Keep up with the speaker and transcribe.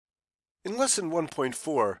In lesson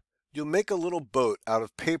 1.4, you'll make a little boat out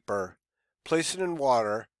of paper, place it in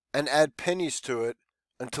water, and add pennies to it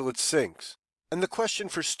until it sinks. And the question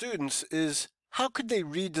for students is, how could they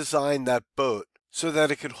redesign that boat so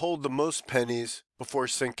that it could hold the most pennies before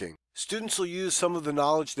sinking? Students will use some of the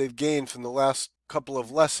knowledge they've gained from the last couple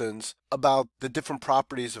of lessons about the different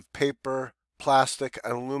properties of paper, plastic,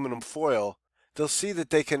 and aluminum foil. They'll see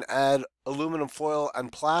that they can add aluminum foil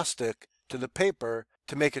and plastic to the paper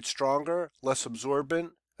to make it stronger, less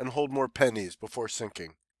absorbent, and hold more pennies before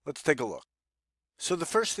sinking. Let's take a look. So the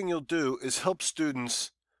first thing you'll do is help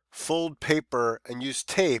students fold paper and use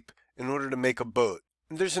tape in order to make a boat.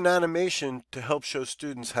 And there's an animation to help show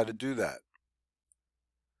students how to do that.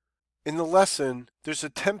 In the lesson, there's a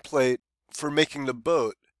template for making the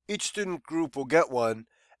boat. Each student group will get one,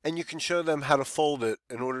 and you can show them how to fold it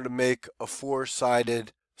in order to make a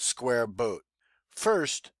four-sided square boat.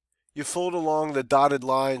 First, you fold along the dotted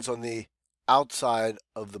lines on the outside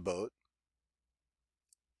of the boat.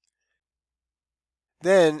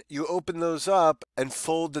 Then you open those up and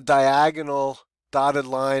fold the diagonal dotted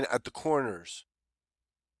line at the corners.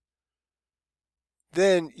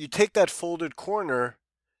 Then you take that folded corner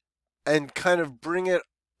and kind of bring it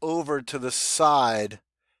over to the side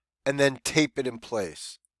and then tape it in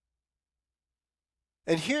place.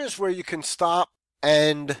 And here's where you can stop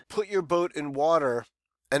and put your boat in water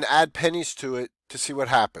and add pennies to it to see what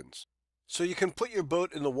happens. So you can put your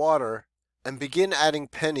boat in the water and begin adding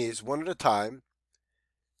pennies one at a time.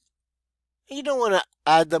 You don't want to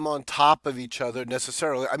add them on top of each other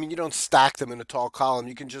necessarily. I mean, you don't stack them in a tall column.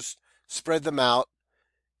 You can just spread them out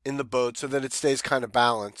in the boat so that it stays kind of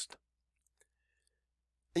balanced.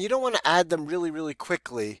 And you don't want to add them really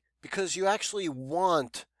quickly because you actually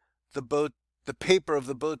want the paper of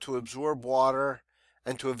the boat to absorb water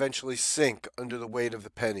and to eventually sink under the weight of the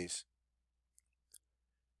pennies.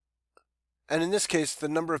 And in this case, the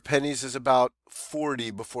number of pennies is about 40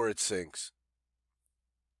 before it sinks.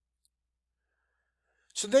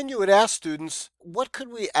 So then you would ask students, what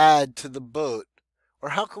could we add to the boat? Or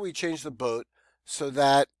how could we change the boat so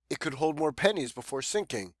that it could hold more pennies before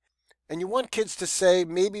sinking? And you want kids to say,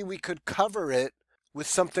 maybe we could cover it with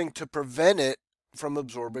something to prevent it from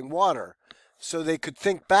absorbing water. So they could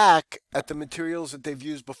think back at the materials that they've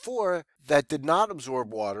used before that did not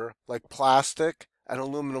absorb water, like plastic and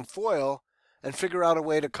aluminum foil, and figure out a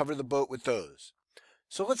way to cover the boat with those.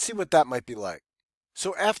 So let's see what that might be like.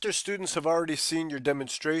 So after students have already seen your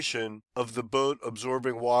demonstration of the boat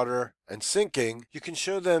absorbing water and sinking, you can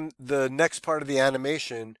show them the next part of the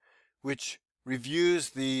animation, which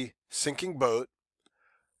reviews the sinking boat,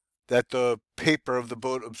 that the paper of the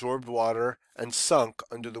boat absorbed water and sunk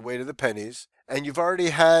under the weight of the pennies. And you've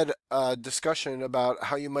already had a discussion about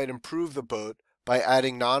how you might improve the boat by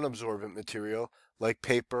adding non-absorbent material like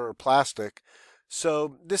paper or plastic.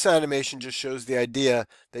 So this animation just shows the idea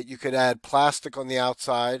that you could add plastic on the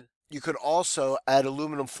outside. You could also add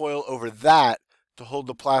aluminum foil over that to hold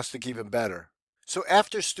the plastic even better. So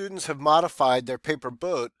after students have modified their paper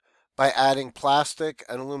boat by adding plastic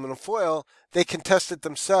and aluminum foil, they can test it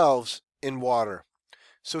themselves in water.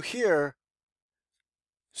 So here,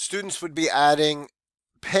 students would be adding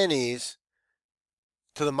pennies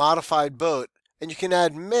to the modified boat, and you can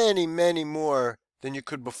add many more than you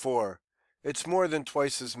could before. It's more than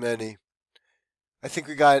twice as many. I think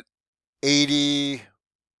we got between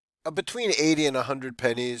 80 and 100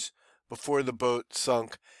 pennies before the boat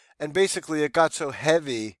sunk. And basically it got so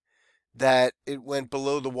heavy that it went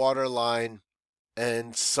below the water line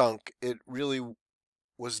and sunk. It really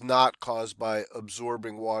was not caused by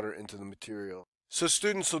absorbing water into the material. So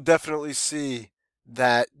students will definitely see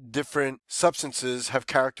that different substances have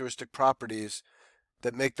characteristic properties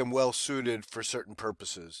that make them well suited for certain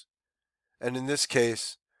purposes. And in this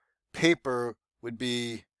case, paper would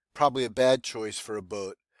be probably a bad choice for a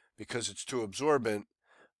boat because it's too absorbent.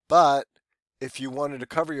 But if you wanted to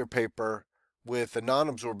cover your paper with a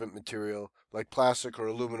non-absorbent material like plastic or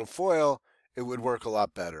aluminum foil, it would work a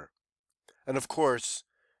lot better. And of course,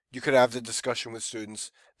 you could have the discussion with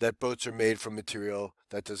students that boats are made from material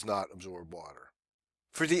that does not absorb water.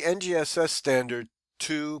 For the NGSS standard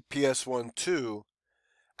 2 PS12,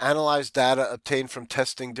 analyze data obtained from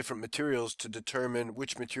testing different materials to determine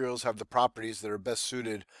which materials have the properties that are best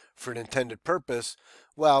suited for an intended purpose.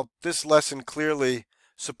 Well, this lesson clearly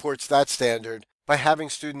supports that standard by having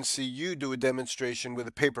students see you do a demonstration with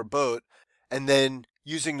a paper boat and then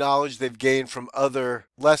using knowledge they've gained from other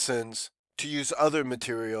lessons to use other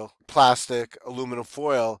material, plastic, aluminum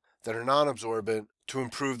foil, that are non-absorbent to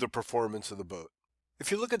improve the performance of the boat. If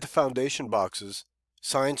you look at the foundation boxes,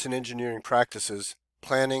 science and engineering practices,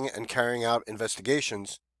 planning and carrying out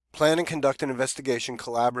investigations, Plan and conduct an investigation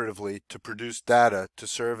collaboratively to produce data to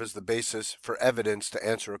serve as the basis for evidence to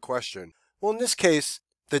answer a question. Well, in this case,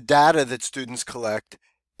 the data that students collect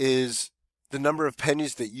is the number of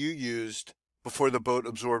pennies that you used before the boat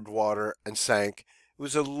absorbed water and sank. It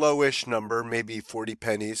was a lowish number, maybe 40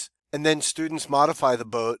 pennies. And then students modify the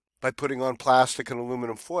boat by putting on plastic and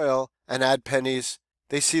aluminum foil and add pennies.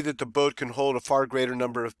 They see that the boat can hold a far greater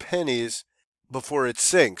number of pennies before it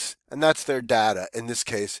sinks. And that's their data in this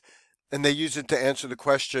case. And they use it to answer the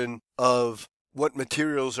question of what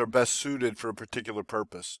materials are best suited for a particular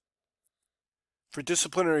purpose. For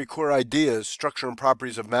disciplinary core ideas, structure and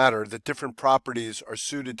properties of matter, that different properties are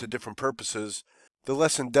suited to different purposes, the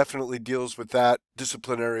lesson definitely deals with that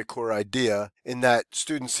disciplinary core idea in that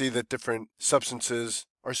students see that different substances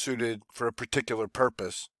are suited for a particular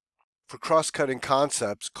purpose. For cross-cutting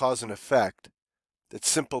concepts, cause and effect, that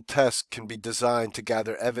simple tests can be designed to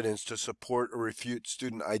gather evidence to support or refute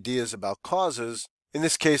student ideas about causes. In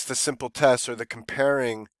this case, the simple tests are the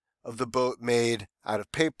comparing of the boat made out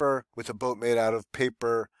of paper with a boat made out of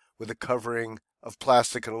paper with a covering of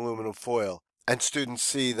plastic and aluminum foil. And students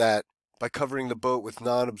see that by covering the boat with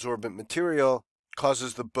non-absorbent material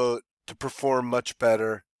causes the boat to perform much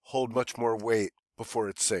better, hold much more weight before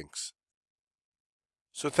it sinks.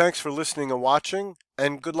 So thanks for listening and watching,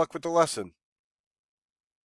 and good luck with the lesson.